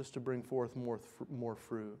wants us to bring forth more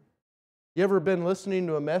fruit. You ever been listening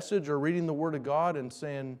to a message or reading the Word of God and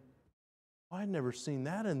saying, I'd never seen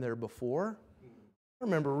that in there before. I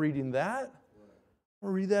remember reading that. I'll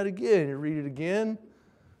read that again. You read it again.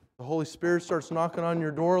 The Holy Spirit starts knocking on your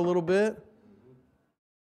door a little bit.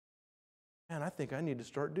 Man, I think I need to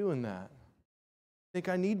start doing that. I think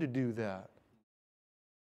I need to do that.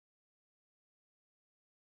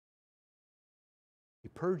 He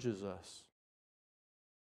purges us.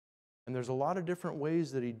 And there's a lot of different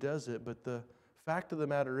ways that He does it, but the fact of the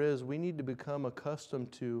matter is we need to become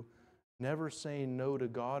accustomed to never saying no to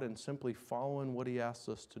God and simply following what He asks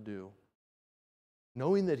us to do,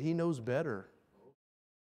 knowing that He knows better.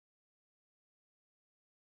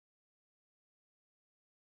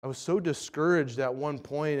 I was so discouraged at one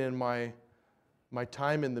point in my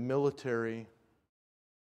time in the military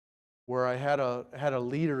where I had a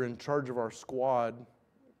leader in charge of our squad,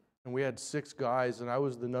 and we had 6 guys, and I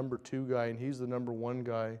was the number 2 guy, and he's the number 1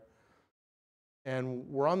 guy. And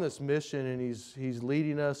we're on this mission, and he's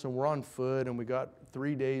leading us, and we're on foot, and we got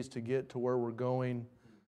 3 days to get to where we're going.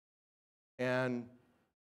 And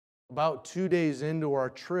about 2 days into our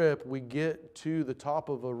trip, we get to the top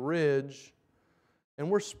of a ridge, and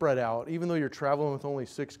we're spread out. Even though you're traveling with only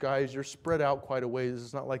 6 guys, you're spread out quite a ways.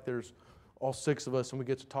 It's not like there's all 6 of us and we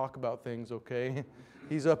get to talk about things, okay?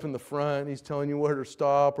 He's up in the front, he's telling you where to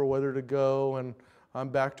stop or whether to go, and I'm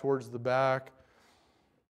back towards the back.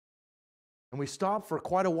 And we stop for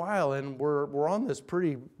quite a while, and we're on this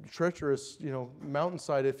pretty treacherous,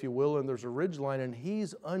 mountainside, if you will, and there's a ridge line, and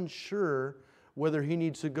he's unsure whether he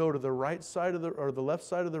needs to go to the right side of or the left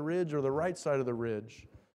side of the ridge or the right side of the ridge.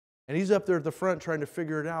 And he's up there at the front trying to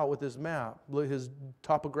figure it out with his map, his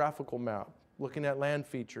topographical map, looking at land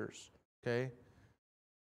features, okay?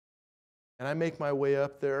 And I make my way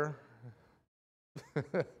up there.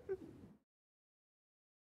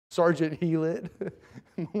 Sergeant Healit,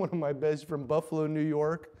 one of my best from Buffalo, New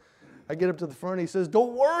York. I get up to the front, he says,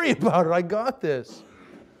 "Don't worry about it, I got this."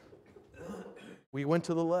 We went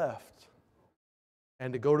to the left.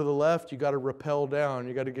 And to go to the left, you got to rappel down.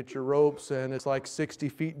 You got to get your ropes, and it's like 60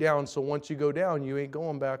 feet down. So once you go down, you ain't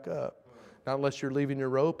going back up. Not unless you're leaving your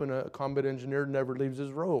rope, and a combat engineer never leaves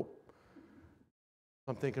his rope.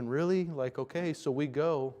 I'm thinking, really? Okay, so we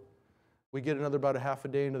go. We get another about a half a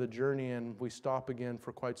day into the journey, and we stop again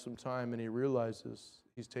for quite some time, and he realizes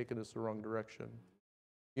he's taken us the wrong direction.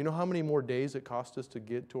 You know how many more days it cost us to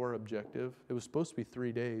get to our objective? It was supposed to be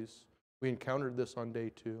 3 days. We encountered this on day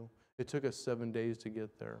 2. It took us 7 days to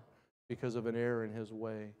get there because of an error in his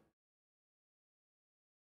way.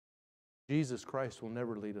 Jesus Christ will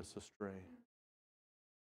never lead us astray.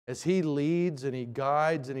 As he leads and he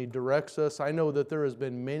guides and he directs us, I know that there has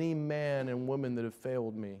been many men and women that have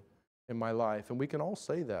failed me in my life, and we can all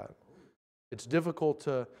say that. It's difficult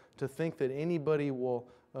to think that anybody will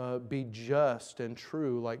be just and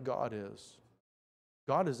true like God is.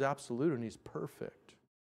 God is absolute and He's perfect.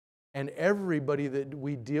 And everybody that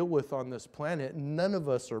we deal with on this planet, none of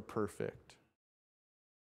us are perfect.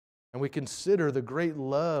 And we consider the great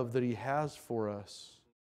love that He has for us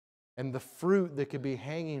and the fruit that could be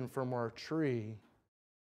hanging from our tree.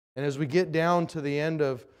 And as we get down to the end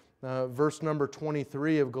of verse number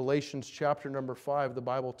 23 of Galatians chapter number 5, the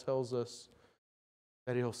Bible tells us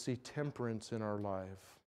that He'll see temperance in our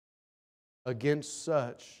life. Against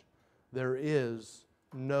such there is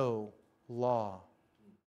no law.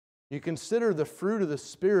 You consider the fruit of the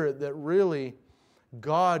Spirit that really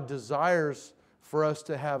God desires for us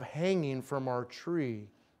to have hanging from our tree.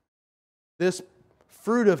 This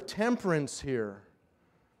fruit of temperance here.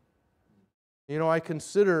 You know, I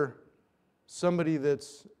consider somebody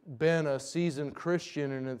that's been a seasoned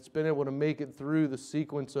Christian and it's been able to make it through the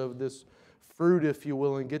sequence of this fruit, if you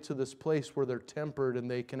will, and get to this place where they're tempered and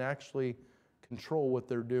they can actually control what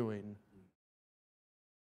they're doing.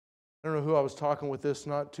 I don't know who I was talking with this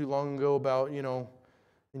not too long ago about, you know,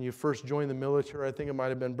 when you first joined the military, I think it might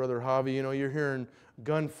have been Brother Javi, you know, you're hearing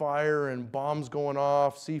gunfire and bombs going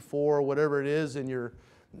off, C4, whatever it is, and you're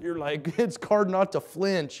like, it's hard not to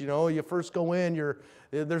flinch, you know. You first go in,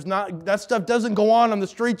 there's not, that stuff doesn't go on the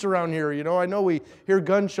streets around here, you know. I know we hear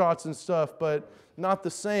gunshots and stuff, but not the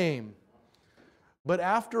same. But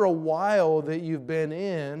after a while that you've been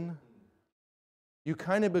in, you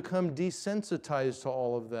kind of become desensitized to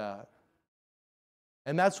all of that.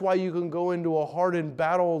 And that's why you can go into a hardened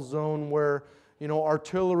battle zone where, you know,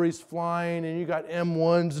 artillery's flying and you got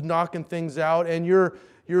M1s knocking things out and you're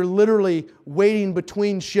literally waiting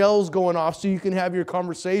between shells going off so you can have your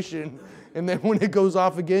conversation. And then when it goes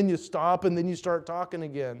off again, you stop and then you start talking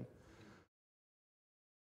again.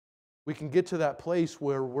 We can get to that place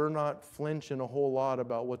where we're not flinching a whole lot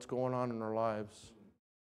about what's going on in our lives.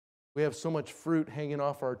 We have so much fruit hanging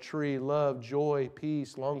off our tree: love, joy,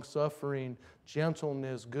 peace, long-suffering,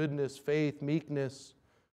 gentleness, goodness, faith, meekness,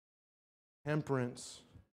 temperance.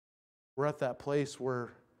 We're at that place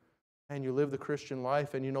where, man, you live the Christian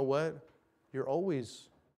life, and you know what? You're always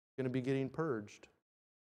going to be getting purged.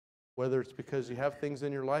 Whether it's because you have things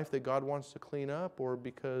in your life that God wants to clean up, or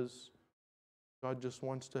because God just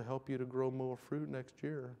wants to help you to grow more fruit next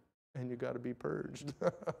year, and you got to be purged.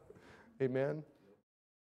 Amen?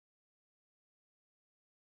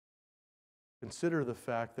 Consider the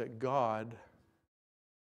fact that God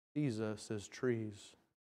sees us as trees.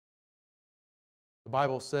 The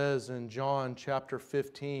Bible says in John chapter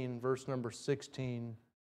 15, verse number 16.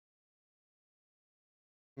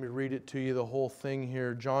 Let me read it to you, the whole thing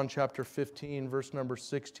here. John chapter 15, verse number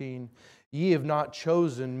 16. Ye have not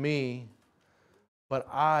chosen me, but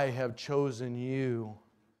I have chosen you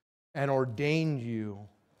and ordained you,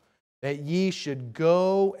 that ye should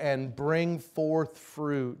go and bring forth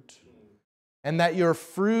fruit, and that your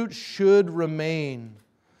fruit should remain,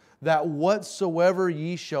 that whatsoever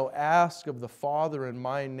ye shall ask of the Father in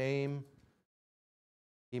my name,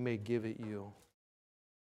 He may give it you.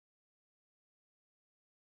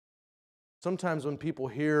 Sometimes when people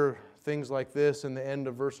hear things like this in the end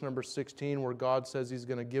of verse number 16, where God says He's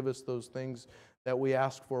going to give us those things that we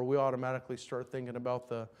ask for, we automatically start thinking about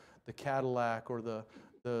the Cadillac or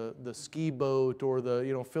the ski boat or the,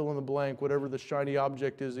 you know, fill in the blank, whatever the shiny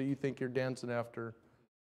object is that you think you're dancing after.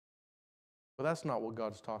 But that's not what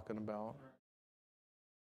God's talking about.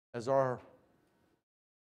 As our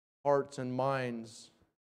hearts and minds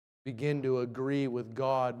begin to agree with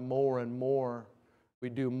God more and more, we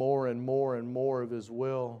do more and more and more of His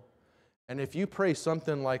will. And if you pray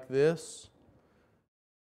something like this,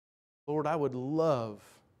 Lord, I would love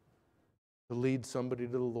to lead somebody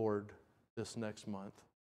to the Lord this next month.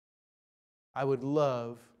 I would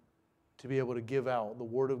love to be able to give out the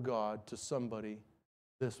Word of God to somebody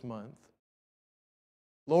this month.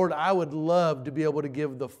 Lord, I would love to be able to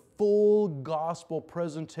give the full gospel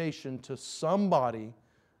presentation to somebody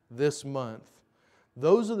this month.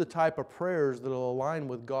 Those are the type of prayers that will align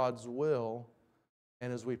with God's will.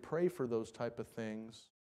 And as we pray for those type of things,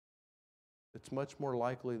 it's much more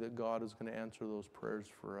likely that God is going to answer those prayers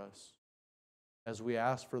for us. As we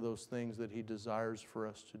ask for those things that He desires for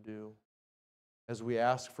us to do. As we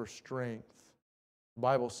ask for strength. The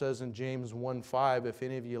Bible says in James 1:5, if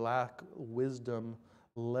any of you lack wisdom,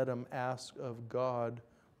 let him ask of God,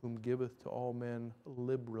 whom giveth to all men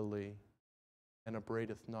liberally, and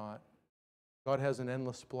upbraideth not. God has an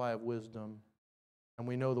endless supply of wisdom, and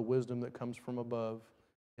we know the wisdom that comes from above,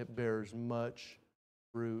 it bears much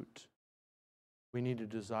fruit. We need to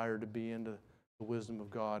desire to be into the wisdom of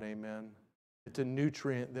God, amen. It's a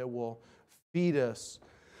nutrient that will feed us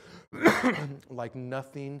like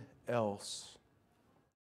nothing else.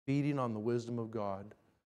 Feeding on the wisdom of God.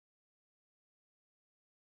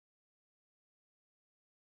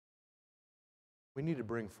 We need to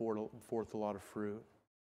bring forth a lot of fruit.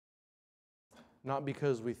 Not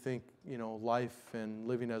because we think, you know, life and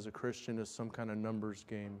living as a Christian is some kind of numbers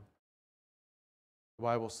game. The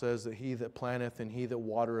Bible says that he that planteth and he that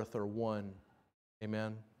watereth are one.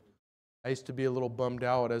 Amen. I used to be a little bummed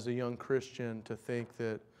out as a young Christian to think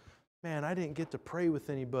that, man, I didn't get to pray with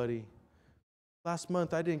anybody. Last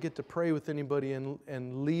month, I didn't get to pray with anybody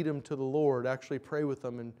and lead them to the Lord, actually pray with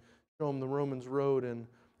them and show them the Romans road and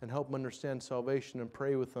help them understand salvation and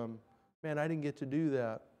pray with them. Man, I didn't get to do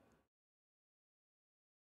that.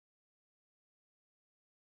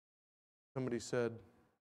 Somebody said,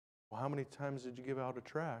 well, how many times did you give out a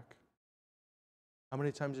tract? How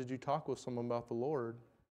many times did you talk with someone about the Lord?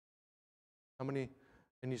 And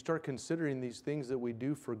you start considering these things that we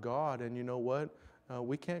do for God, and you know what?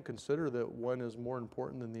 We can't consider that one is more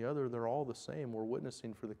important than the other. They're all the same. We're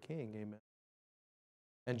witnessing for the King, amen.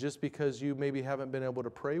 And just because you maybe haven't been able to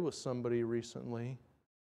pray with somebody recently,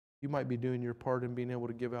 you might be doing your part in being able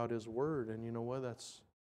to give out His Word, and you know what? That's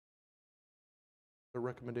the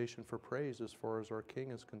recommendation for praise as far as our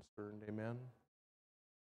King is concerned, amen.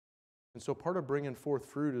 And so part of bringing forth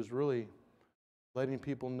fruit is really letting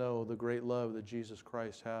people know the great love that Jesus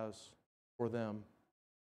Christ has for them.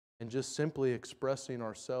 And just simply expressing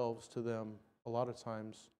ourselves to them a lot of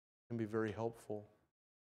times can be very helpful.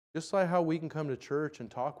 Just like how we can come to church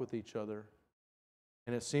and talk with each other,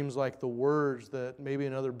 and it seems like the words that maybe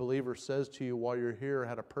another believer says to you while you're here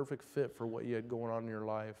had a perfect fit for what you had going on in your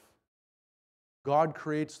life. God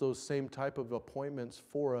creates those same type of appointments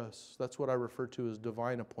for us. That's what I refer to as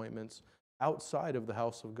divine appointments outside of the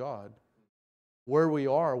house of God. Where we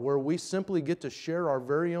are, where we simply get to share our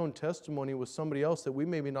very own testimony with somebody else that we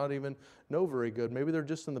maybe not even know very good. Maybe they're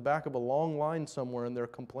just in the back of a long line somewhere and they're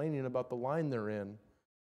complaining about the line they're in.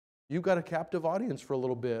 You've got a captive audience for a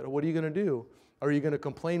little bit. What are you going to do? Are you going to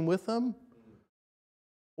complain with them?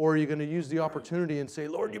 Or are you going to use the opportunity and say,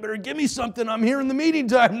 Lord, you better give me something. I'm here in the meeting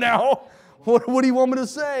time now. What do you want me to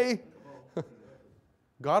say?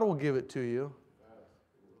 God will give it to you.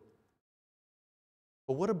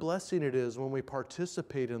 But what a blessing it is when we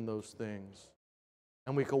participate in those things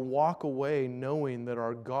and we can walk away knowing that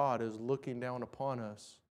our God is looking down upon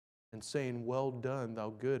us and saying, well done, thou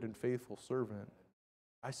good and faithful servant.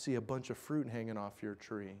 I see a bunch of fruit hanging off your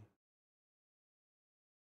tree.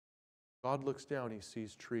 God looks down, He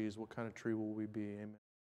sees trees. What kind of tree will we be? Amen.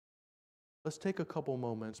 Let's take a couple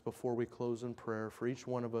moments before we close in prayer for each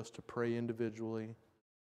one of us to pray individually.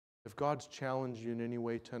 If God's challenged you in any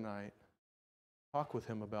way tonight, talk with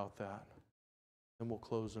Him about that. Then we'll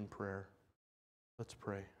close in prayer. Let's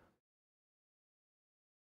pray.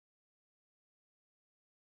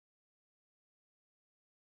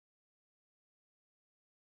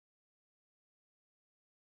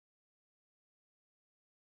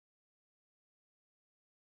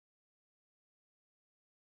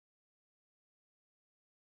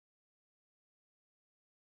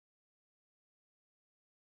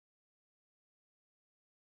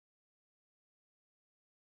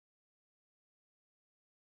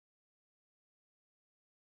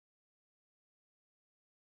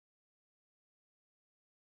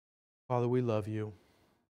 Father, we love You,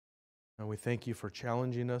 and we thank You for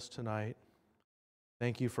challenging us tonight.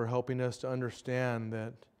 Thank You for helping us to understand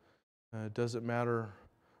that it doesn't matter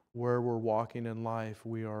where we're walking in life,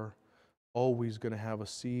 we are always going to have a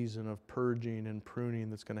season of purging and pruning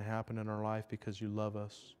that's going to happen in our life because You love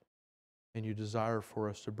us and You desire for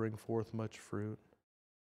us to bring forth much fruit.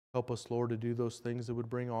 Help us, Lord, to do those things that would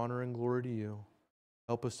bring honor and glory to You.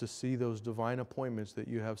 Help us to see those divine appointments that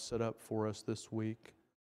You have set up for us this week.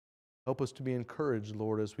 Help us to be encouraged,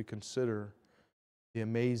 Lord, as we consider the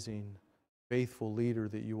amazing, faithful leader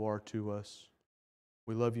that You are to us.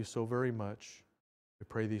 We love You so very much. We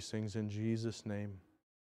pray these things in Jesus' name.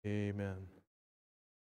 Amen.